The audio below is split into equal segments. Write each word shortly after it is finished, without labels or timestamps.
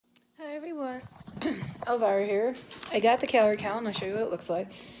Elvira here. I got the calorie count, and I'll show you what it looks like.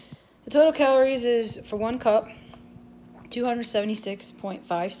 The total calories is, for 1 cup,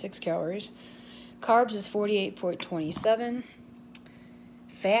 276.56 calories. Carbs is 48.27.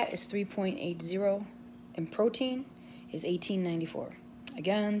 Fat is 3.80. And protein is 18.94.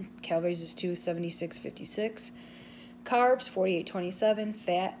 Again, calories is 276.56. Carbs, 48.27.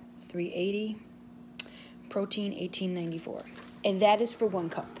 Fat, 380. Protein, 18.94. And that is for 1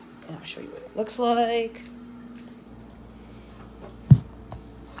 cup. And I'll show you what it looks like.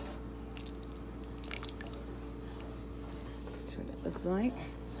 That's what it looks like.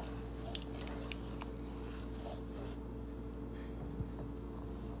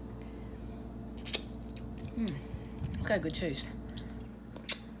 It's got a good taste.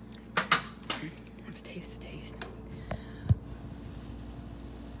 Let's taste the taste.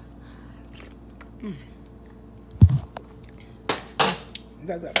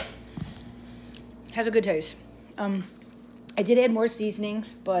 Very good. Has a good taste. I did add more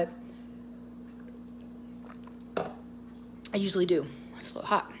seasonings, but I usually do. It's a little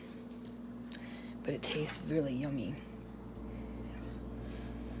hot, but it tastes really yummy.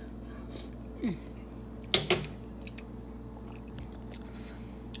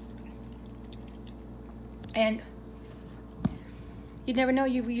 And you'd never know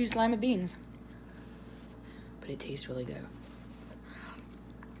you use lima beans, but it tastes really good.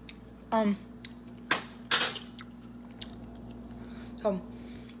 So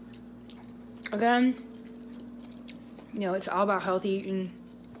again, you know, it's all about healthy eating,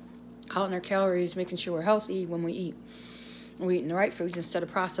 counting our calories, making sure we're healthy when we eat. We're eating the right foods instead of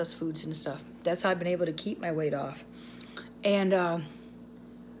processed foods and stuff. That's how I've been able to keep my weight off. And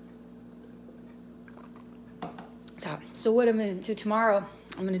so what I'm going to do tomorrow,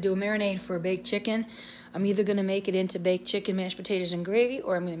 I'm going to do a marinade for a baked chicken. I'm either going to make it into baked chicken, mashed potatoes, and gravy,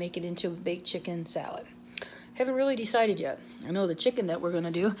 or I'm going to make it into a baked chicken salad. Haven't really decided yet. I know the chicken that we're going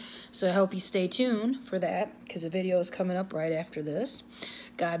to do, so I hope you stay tuned for that, because the video is coming up right after this.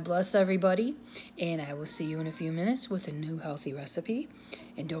 God bless everybody, and I will see you in a few minutes with a new healthy recipe.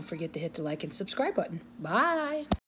 And don't forget to hit the like and subscribe button. Bye!